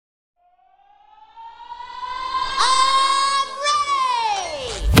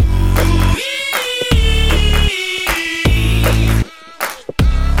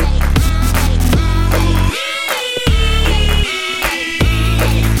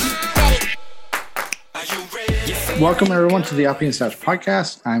Welcome, everyone, to the Uppy and Stash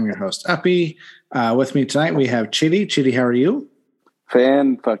podcast. I'm your host, Uppy. With me tonight, we have Chitty. Chitty, how are you?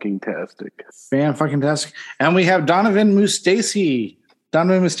 Fan-fucking-tastic. Fan-fucking-tastic. And we have Donovan Mustacy.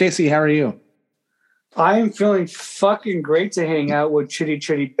 Donovan Mustacy, how are you? I am feeling fucking great to hang out with Chitty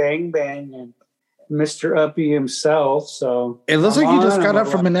Chitty Bang Bang and Mr. Uppy himself. So it looks like you just got up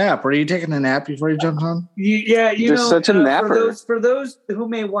from a nap. Were you taking a nap before you jumped on? Yeah, you just know, such a napper. For those who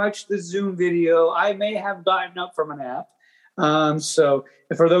may watch the Zoom video, I may have gotten up from a nap. So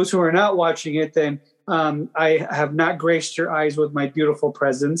for those who are not watching it, then I have not graced your eyes with my beautiful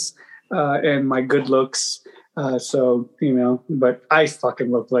presence and my good looks. So, you know, but I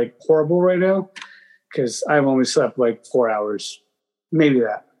fucking look like horrible right now because I've only slept like 4 hours, maybe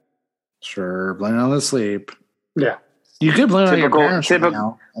that. Sure, blame it on the sleep. Yeah, you could blame it on your parents right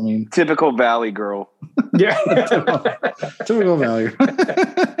now. I mean, typical Valley girl. Yeah, typical Valley.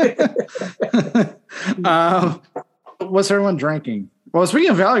 What's everyone drinking? Well, speaking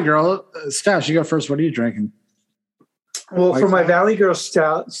of Valley girl, Stash, you go first. What are you drinking? Well, for my Valley girl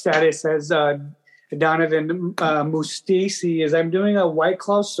status as Donovan Mustacy is I'm doing a White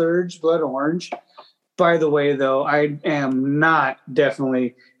Claw Surge Blood Orange. By the way, though, I am not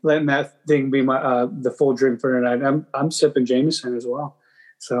definitely letting that thing be my the full drink for tonight. I'm sipping Jameson as well,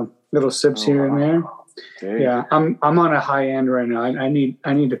 so little sips here and there. Okay. Yeah, I'm on a high end right now. I need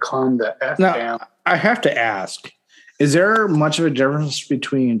to calm the F down. I have to ask: is there much of a difference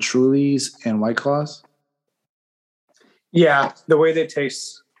between Trulies and White Claws? Yeah, the way they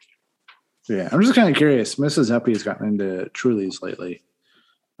taste. Yeah, I'm just kind of curious. Mrs. Uppy has gotten into Trulies lately.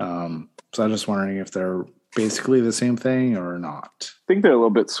 So I'm just wondering if they're basically the same thing or not. I think they're a little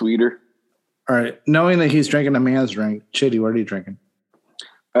bit sweeter. All right. Knowing that he's drinking a man's drink, Chitty, what are you drinking?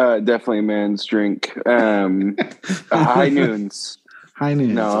 Definitely a man's drink. High Noons. High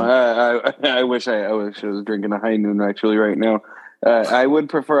Noons. No, I wish I was drinking a High Noon actually right now. I would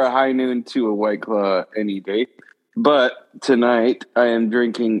prefer a High Noon to a White Claw any day. But tonight I am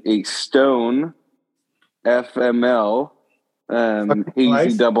drinking a Stone FML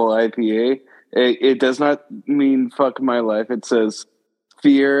hazy double IPA. It does not mean fuck my life. It says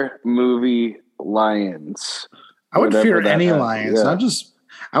fear movie lions. I would fear any lions, not just.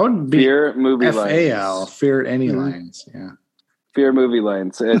 I would be fear movie FAL. lions. Fear any lions. Yeah. Fear movie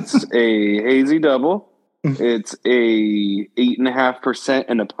lions. It's a hazy double. It's a 8.5%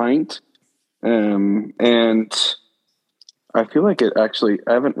 and a pint. And I feel like it actually.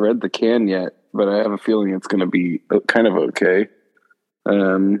 I haven't read the can yet, but I have a feeling it's going to be kind of okay.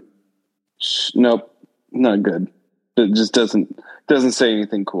 Nope, not good. It just doesn't say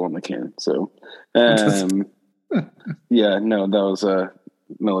anything cool on the can. So, yeah, no, that was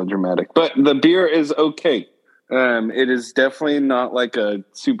melodramatic. But the beer is okay. It is definitely not like a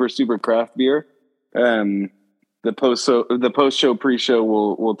super craft beer. The post show pre-show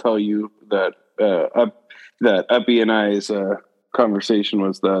will tell you that that Uppy and I's conversation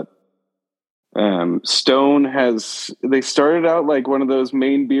was that Stone they started out like one of those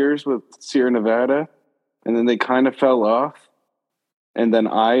main beers with Sierra Nevada, and then they kind of fell off. And then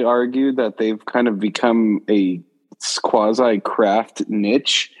I argued that they've kind of become a quasi craft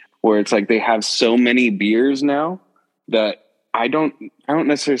niche where it's like they have so many beers now that I don't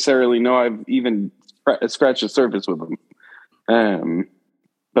necessarily know I've even scratched the surface with them.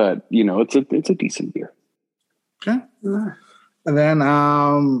 But you know, it's a decent beer. Okay. And then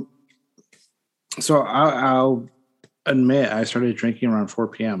so I'll admit I started drinking around 4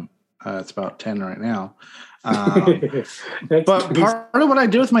 p.m. It's about 10 right now. But part of what I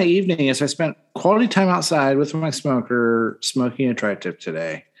do with my evening is I spent quality time outside with my smoker smoking a tri-tip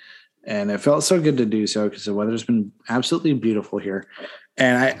today. And it felt so good to do so because the weather's been absolutely beautiful here.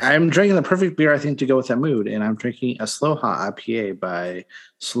 And I'm drinking the perfect beer, I think, to go with that mood. And I'm drinking a Slow Hot IPA by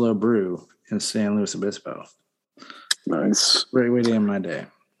Slow Brew in San Luis Obispo. Nice. Great way to end my day.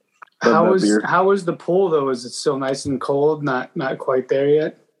 How was the pool though? Is it still nice and cold? Not quite there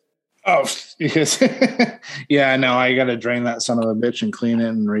yet. Oh, yes. Yeah, no, I got to drain that son of a bitch and clean it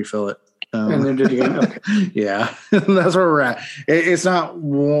and refill it. And then do it again. Okay. Yeah, that's where we're at. It's not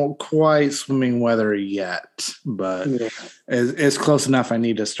quite swimming weather yet, but it's close enough. I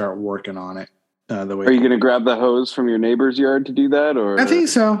need to start working on it. The way. Are you going to grab the hose from your neighbor's yard to do that, or? I think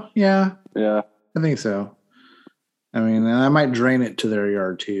so. Yeah. Yeah. I think so. I mean, and I might drain it to their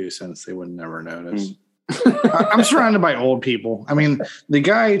yard too, since they would never notice. I'm surrounded by old people. I mean, the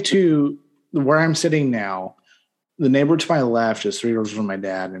guy to where I'm sitting now, the neighbor to my left is 3 doors from my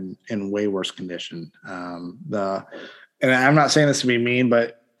dad in way worse condition. And I'm not saying this to be mean,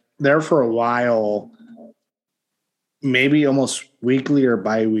 but there for a while, maybe almost weekly or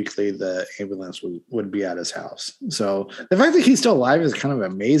bi-weekly, the ambulance would be at his house. So the fact that he's still alive is kind of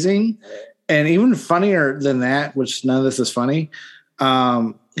amazing. And even funnier than that, which none of this is funny,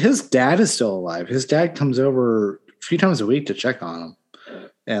 his dad is still alive. His dad comes over a few times a week to check on him.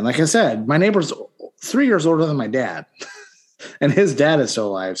 And like I said, my neighbor's 3 years older than my dad. And his dad is still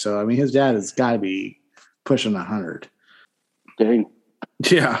alive. So, I mean, his dad has got to be pushing 100. Dang.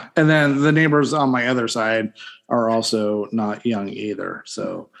 Yeah. And then the neighbors on my other side are also not young either.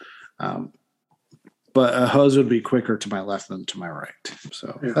 So, but a hose would be quicker to my left than to my right.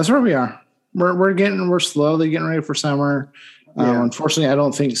 So that's where we are. We're slowly getting ready for summer. Unfortunately, I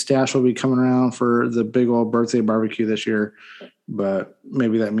don't think Stash will be coming around for the big old birthday barbecue this year, but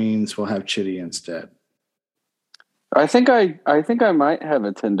maybe that means we'll have Chitty instead. I think I might have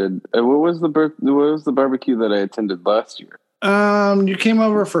attended. What was the barbecue that I attended last year? You came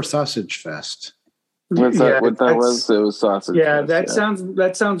over for Sausage Fest. What that was? It was Sausage Fest.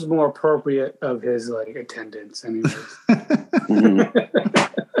 That sounds more appropriate of his like attendance, anyways.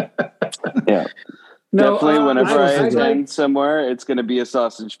 Yeah. No, definitely. Whenever I attend somewhere, it's going to be a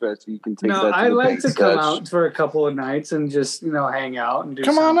Sausage Fest. You can take that. I like to come out for a couple of nights and just hang out and do.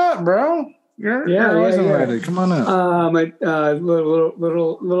 Come on up, bro. You're always invited. Come on up.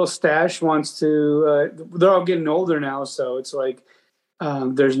 Little Stash wants to. They're all getting older now, so it's like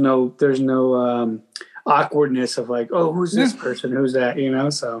there's no awkwardness of like, oh, who's this person? Who's that?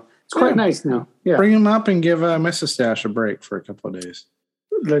 So it's quite nice now. Yeah, bring him up and give Mrs. Stash a break for a couple of days.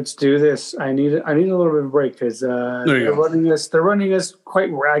 Let's do this. I need a little bit of a break because they're running us quite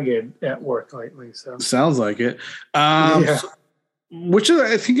ragged at work lately. So sounds like it. Which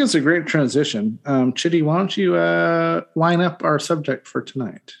I think is a great transition. Chitty, why don't you line up our subject for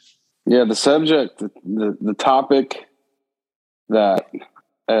tonight? Yeah, the subject, the topic that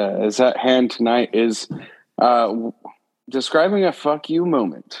is at hand tonight is describing a fuck you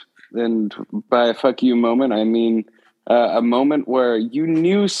moment. And by a fuck you moment, I mean a moment where you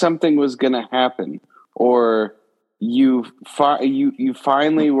knew something was going to happen, or you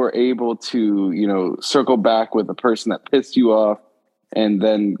finally were able to circle back with the person that pissed you off, and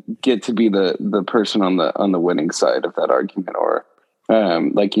then get to be the person on the winning side of that argument, or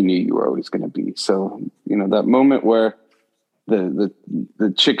like you knew you were always going to be. So that moment where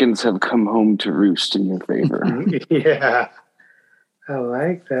the chickens have come home to roost in your favor. Yeah, I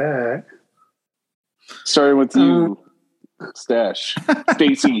like that. Starting with you, Stash.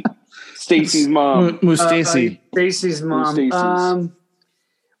 Stacy's mom. Stacy's mom.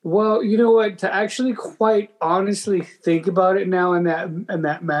 Well, you know what? To actually quite honestly think about it now in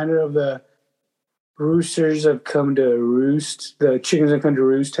that manner of the roosters have come to roost, the chickens have come to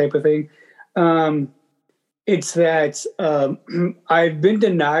roost type of thing. It's that I've been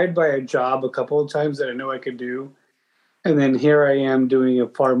denied by a job a couple of times that I know I could do. And then here I am doing a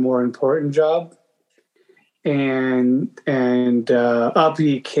far more important job. And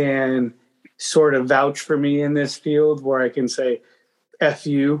Uppy can sort of vouch for me in this field where I can say, F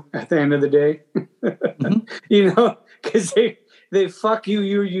you at the end of the day. Mm-hmm. Because they fuck you.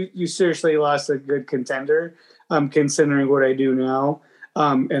 You seriously lost a good contender. Considering what I do now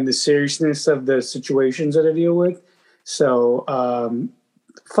and the seriousness of the situations that I deal with. So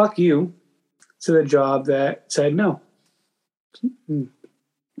fuck you to the job that said no.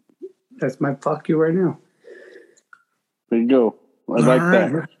 That's my fuck you right now. There you go. I like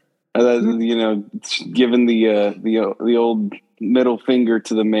that. Giving the old middle finger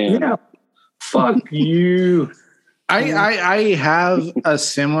to the man. Yeah. Fuck you. I have a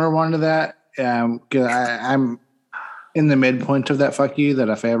similar one to that. I'm in the midpoint of that fuck you, that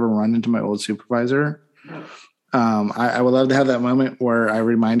if I ever run into my old supervisor, I would love to have that moment where I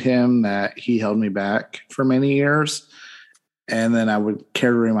remind him that he held me back for many years. And then I would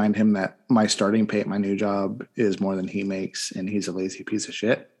care to remind him that my starting pay at my new job is more than he makes, and he's a lazy piece of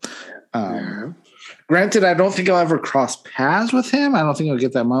shit. Granted, I don't think I'll ever cross paths with him. I don't think I'll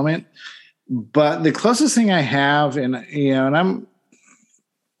get that moment. But the closest thing I have, and I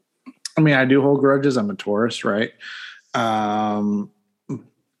do hold grudges. I'm a Taurus, right? But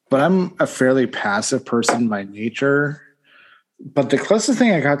I'm a fairly passive person by nature. But the closest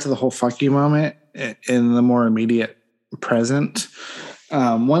thing I got to the whole fuck you moment in the more immediate present,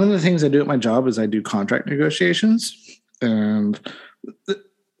 one of the things I do at my job is I do contract negotiations. And to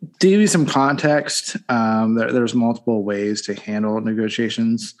give you some context, there's multiple ways to handle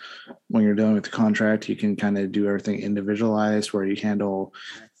negotiations. When you're dealing with the contract, you can kind of do everything individualized, where you handle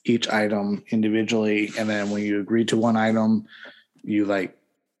each item individually. And then when you agree to one item, you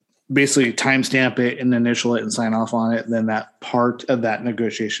basically timestamp it and initial it and sign off on it. And then that part of that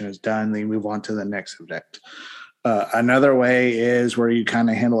negotiation is done. Then you move on to the next subject. Another way is where you kind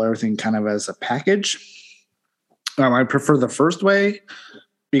of handle everything kind of as a package. I prefer the first way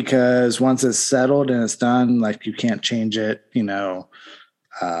because once it's settled and it's done, like you can't change it,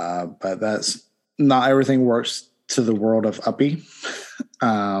 but that's not everything works to the world of Uppy.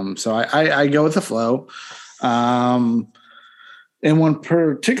 So I go with the flow. In one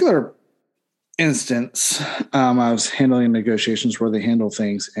particular instance, I was handling negotiations where they handle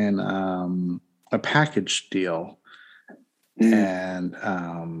things in a package deal. And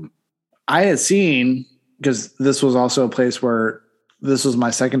I had seen, because this was also a place where this was my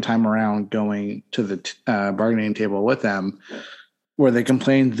second time around going to the bargaining table with them, where they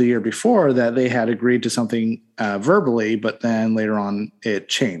complained the year before that they had agreed to something verbally, but then later on it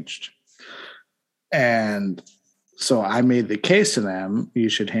changed. And so I made the case to them, you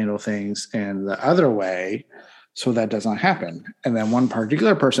should handle things in the other way so that does not happen. And then one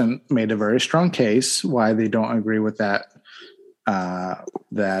particular person made a very strong case why they don't agree with that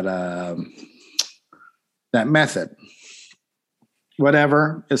method.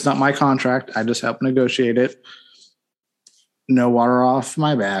 Whatever, it's not my contract. I just help negotiate it. No water off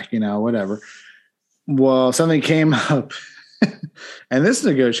my back, whatever. Well, something came up and this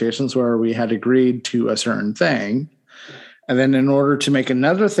negotiations where we had agreed to a certain thing. And then in order to make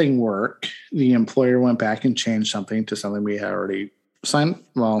another thing work, the employer went back and changed something to something we had already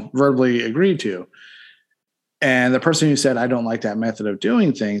verbally agreed to. And the person who said, I don't like that method of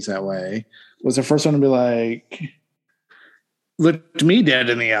doing things that way, was the first one to be like, looked me dead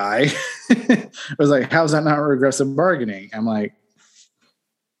in the eye. I was like, how's that not regressive bargaining? I'm like,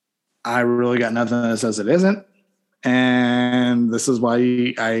 I really got nothing that says it isn't. And this is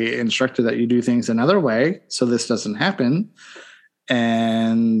why I instructed that you do things another way so this doesn't happen.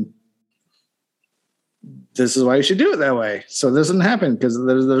 And this is why you should do it that way. So this doesn't happen because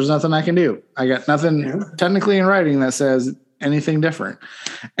there's nothing I can do. I got nothing technically in writing that says anything different.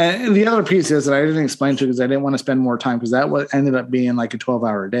 And the other piece is that I didn't explain to because I didn't want to spend more time because that ended up being like a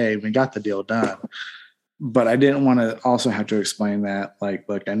 12-hour day. We got the deal done. But I didn't want to also have to explain that, like,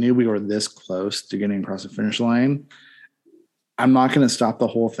 look, I knew we were this close to getting across the finish line. I'm not going to stop the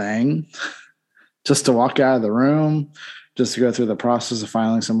whole thing just to walk out of the room, just to go through the process of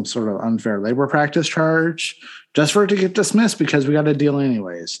filing some sort of unfair labor practice charge, just for it to get dismissed because we got a deal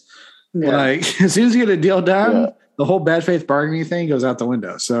anyways. Yeah. Like, as soon as you get a deal done, the whole bad faith bargaining thing goes out the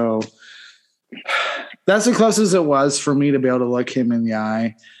window. So that's the closest it was for me to be able to look him in the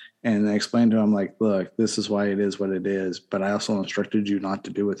eye and explain to him, like, look, this is why it is what it is, but I also instructed you not to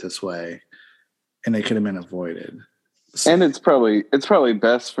do it this way, and it could have been avoided. So, and it's probably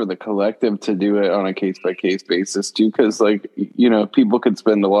best for the collective to do it on a case-by-case basis, too, because, like, people could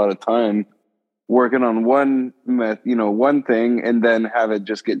spend a lot of time working on one thing and then have it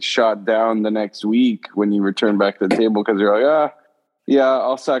just get shot down the next week when you return back to the table because you're like,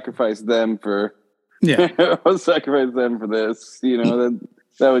 I'll sacrifice them for I'll sacrifice them for this,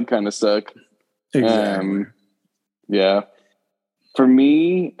 that would kind of suck. Exactly. For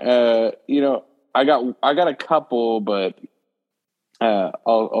me, I got a couple, but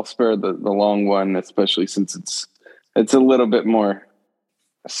I'll spare the long one, especially since it's a little bit more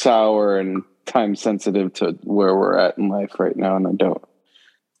sour and time sensitive to where we're at in life right now, and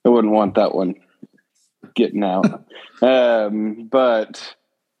I wouldn't want that one getting out. But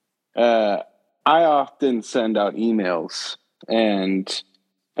I often send out emails, and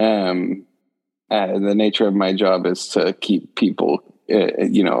the nature of my job is to keep people,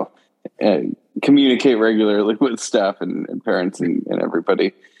 communicate regularly with staff and parents and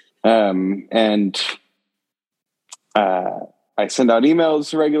everybody. I send out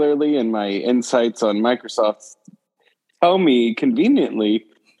emails regularly, and my insights on Microsoft tell me conveniently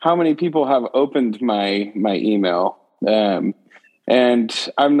how many people have opened my email. And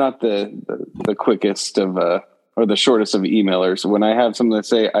I'm not the quickest of or the shortest of emailers. When I have something to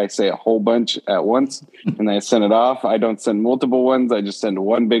say, I say a whole bunch at once and I send it off. I don't send multiple ones. I just send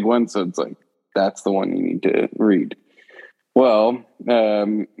one big one. So it's like, that's the one you need to read. Well,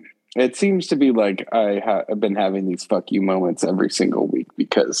 it seems to be like I've been having these fuck you moments every single week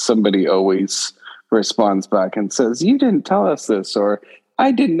because somebody always responds back and says, you didn't tell us this, or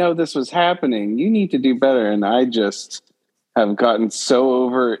I didn't know this was happening. You need to do better. And I just have gotten so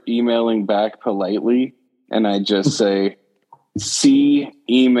over emailing back politely. And I just say, see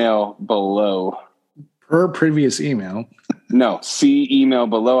email below. Per previous email. No, see email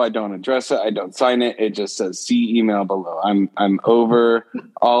below. I don't address it. I don't sign it. It just says see email below. I'm over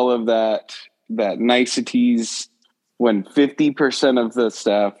all of that niceties. When 50% of the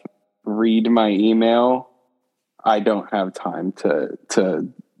staff read my email, I don't have time to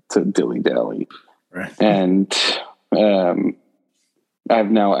dilly dally. Right. And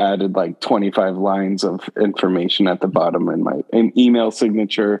I've now added like 25 lines of information at the bottom in my email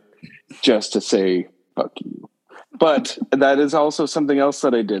signature just to say fuck you. But that is also something else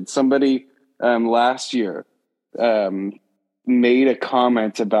that I did. Somebody last year made a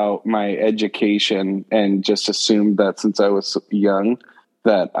comment about my education and just assumed that since I was young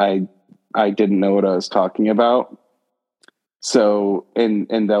that I didn't know what I was talking about. So, and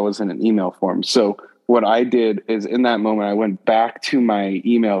that was in an email form. So what I did is in that moment, I went back to my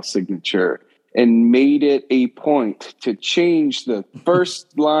email signature and made it a point to change the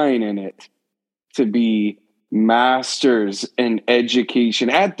first line in it to be Masters in Education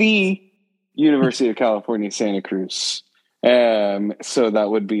at the University of California, Santa Cruz. So that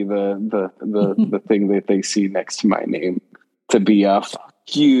would be the thing that they see next to my name to be a fuck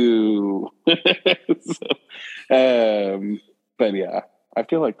you. But yeah, I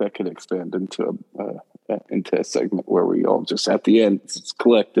feel like that could expand into a segment where we all just at the end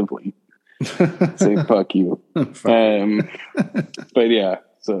collectively say fuck you. But yeah,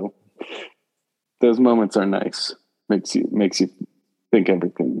 so those moments are nice. Makes you think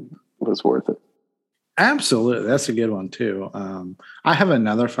everything was worth it. Absolutely. That's a good one too. I have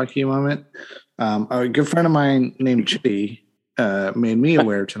another fuck you moment. A good friend of mine named Chitty made me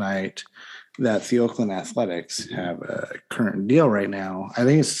aware tonight that the Oakland Athletics have a current deal right now. I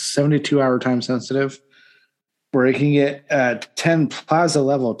think it's 72-hour time sensitive, where you can get 10 plaza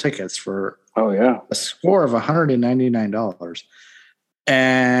level tickets for a score of $199.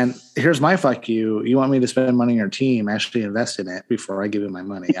 And here's my fuck you. You want me to spend money on your team, actually invest in it before I give you my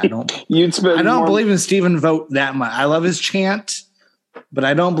money. I don't believe in Stephen Vogt that much. I love his chant, but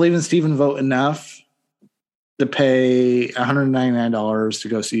I don't believe in Stephen Vogt enough to pay $199 to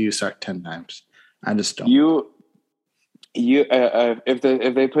go see you suck 10 times. I just don't. If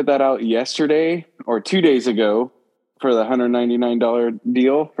they put that out yesterday or 2 days ago for the $199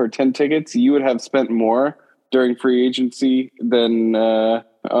 deal for 10 tickets, you would have spent more during free agency than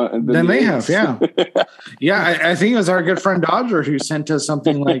they have. Yeah. Yeah. I think it was our good friend Dodger who sent us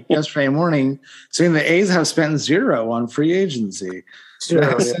something like yesterday morning saying the A's have spent $0 on free agency. That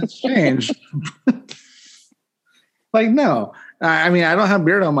has since changed. Like, no, I mean, I don't have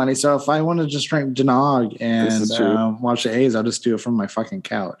Beardo money. So if I want to just drink Danog and watch the A's, I'll just do it from my fucking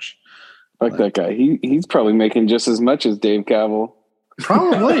couch. Like that guy. He's probably making just as much as Dave Cavill.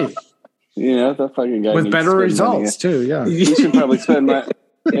 Probably. You know, that fucking guy with better results too. Yeah. He should probably spend with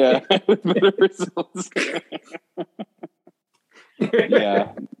better results.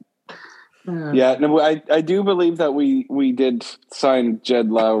 Yeah. Yeah, no, I do believe that we did sign Jed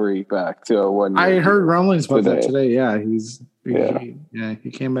Lowry back to a 1 year. I heard rumblings about that today. Yeah,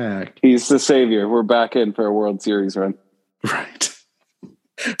 he came back. He's the savior. We're back in for a World Series run. Right.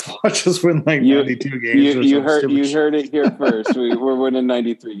 Watch us win like 92 games. You heard it here first. We're winning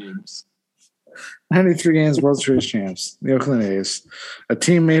 93 games. 93 games, World Series champs. The Oakland A's, a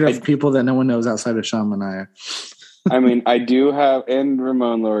team made of people that no one knows outside of Sean Manaea. I mean, I do have, and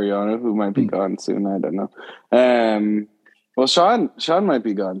Ramon Laureano, who might be gone soon. I don't know. Well, Sean might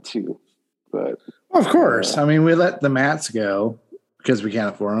be gone too, but of course. I mean, we let the Mats go because we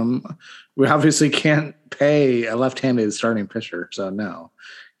can't afford them. We obviously can't pay a left-handed starting pitcher, so no,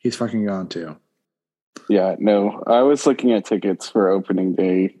 he's fucking gone too. Yeah, no. I was looking at tickets for opening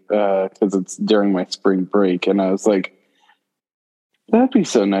day because it's during my spring break, and I was like, that'd be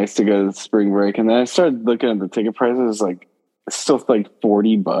so nice to go to the spring break. And then I started looking at the ticket prices, like still like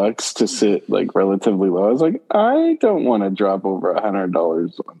 $40 to sit like relatively low. I was like, I don't want to drop over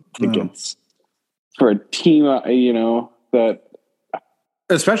 $100 on tickets for a team, that.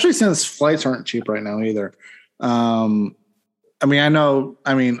 Especially since flights aren't cheap right now either.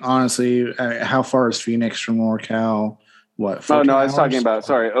 Honestly, how far is Phoenix from NorCal? What? Oh no, I was talking about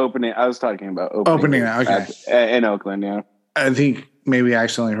opening. I was talking about opening. Okay, in Oakland, yeah. I think maybe I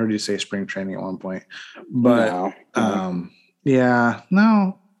accidentally heard you say spring training at one point, but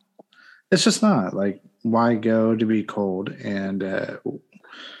no, it's just not like why go to be cold and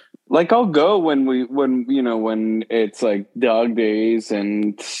like I'll go when it's like dog days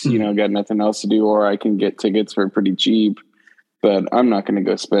and got nothing else to do, or I can get tickets for pretty cheap. But I'm not going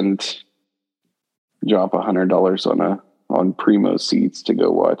to go drop $100 on primo seats to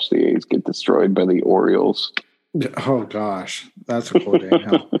go watch the A's get destroyed by the Orioles. Oh gosh, that's a cool day.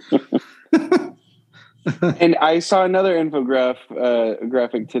 And I saw another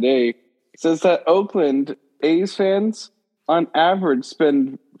graphic today. It says that Oakland A's fans on average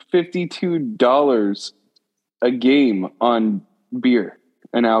spend $52 a game on beer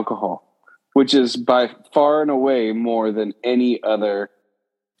and alcohol, which is by far and away more than any other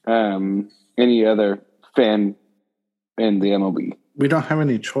any other fan in the MLB. We don't have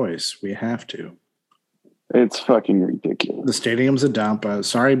any choice. We have to. It's fucking ridiculous. The stadium's a dump.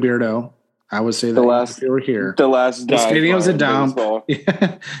 Sorry, Beardo. I would say that if you were here. The stadium's a dump.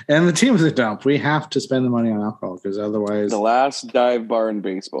 Yeah. And the team's a dump. We have to spend the money on alcohol because otherwise. The last dive bar in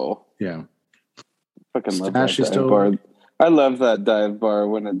baseball. Yeah. Fucking love that dive bar. I love that dive bar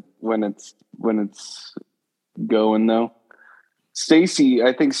when it's going though. Stacy,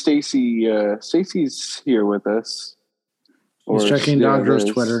 I think Stacy's here with us. He's checking Dodgers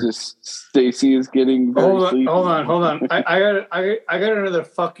Twitter. Stacy is getting hold on. I got another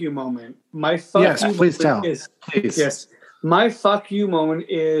fuck you moment. My fuck you please moment tell. is please. Yes. My fuck you moment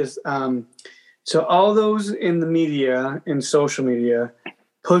is so all those in the media and social media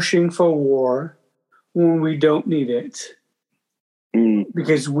pushing for war when we don't need it.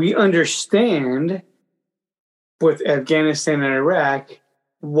 Because we understand with Afghanistan and Iraq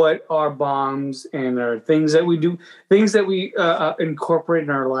what our bombs and our things that we do, things that we incorporate in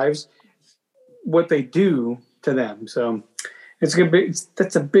our lives, what they do to them. So it's gonna be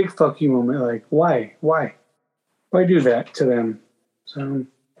that's a big fuck you moment. Like why do that to them? So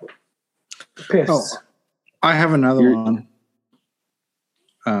pissed. Oh, I have another one.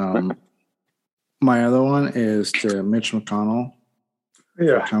 My other one is to Mitch McConnell.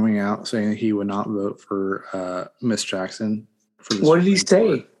 Yeah, coming out saying he would not vote for Miss Jackson. What did he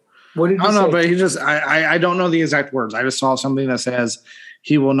say? What did he say? I don't know, but he just I don't know the exact words. I just saw something that says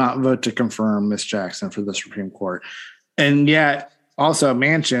he will not vote to confirm Miss Jackson for the Supreme Court. And yet also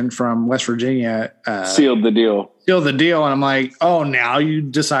Manchin from West Virginia sealed the deal. And I'm like, oh, now you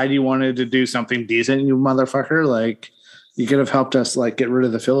decide you wanted to do something decent, you motherfucker. Like you could have helped us like get rid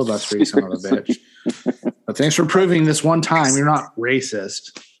of the filibuster, you son of a bitch. But thanks for proving this one time you're not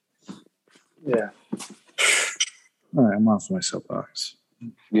racist. Yeah. All right, I'm off my soapbox.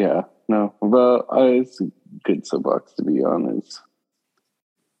 Yeah, no, but it's a good soapbox to be honest.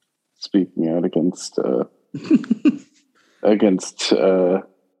 Speaking out against I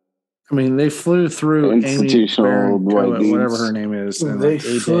mean, they flew through institutional Amy whatever her name is. They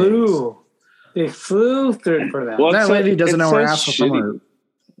flew through for that. Well, that lady doesn't know her ass from her.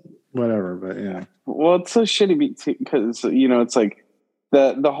 Whatever, but yeah. Well, it's so shitty because it's like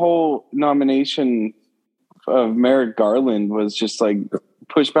the whole nomination of Merrick Garland was just like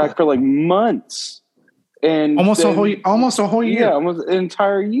pushed back for like months, and almost a whole year. Yeah, almost an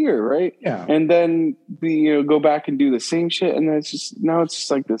entire year, right? Yeah, and then go back and do the same shit, and then it's just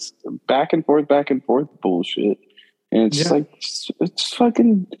like this back and forth bullshit, and it's just like it's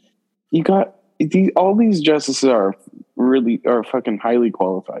fucking. You got all these justices are fucking highly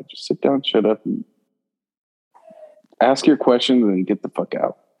qualified. Just sit down, shut up, and ask your questions, and get the fuck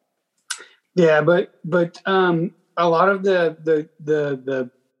out. Yeah, but a lot of the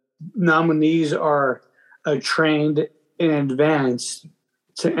nominees are trained in advance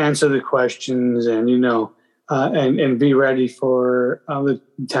to answer the questions and and be ready for the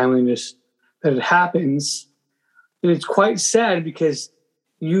timeliness that it happens. And it's quite sad because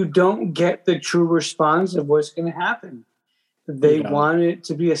you don't get the true response of what's going to happen. They want it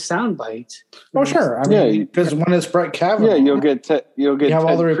to be a soundbite. Oh, sure. I mean, because when it's Brett Kavanaugh, you'll get you have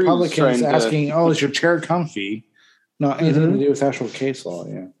all the Republicans asking, "Oh, is your chair comfy?" Not anything to do with actual case law.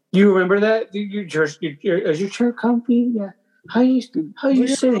 Yeah. You remember that? Is your chair comfy? Yeah. How you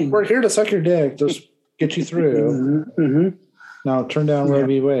sitting? We're here to suck your dick. Just get you through. Mm-hmm. Now turn down Roe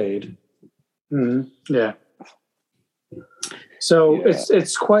v. Wade. Mm-hmm. Yeah. So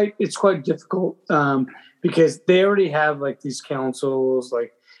it's quite difficult because they already have like these councils,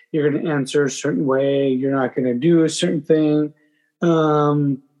 like you're going to answer a certain way, you're not going to do a certain thing.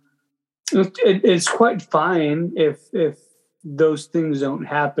 It's quite fine if those things don't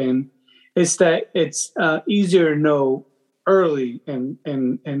happen. It's that it's easier to know early in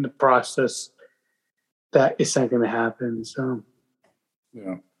the process that it's not going to happen. So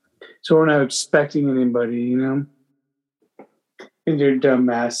so we're not expecting anybody, in your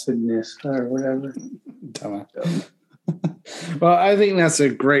dumbassedness or whatever. Dumbass. Well, I think that's a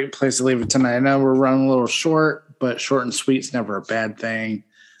great place to leave it tonight. I know we're running a little short, but short and sweet's never a bad thing.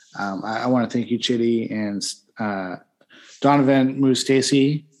 I want to thank you, Chitty, and Donovan Moose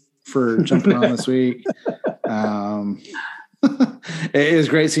Stacy for jumping on this week. It is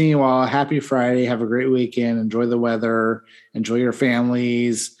great seeing you all. Happy Friday. Have a great weekend. Enjoy the weather. Enjoy your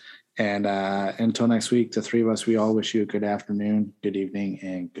families. And until next week, the three of us, we all wish you a good afternoon, good evening,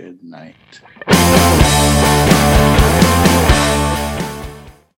 and good night.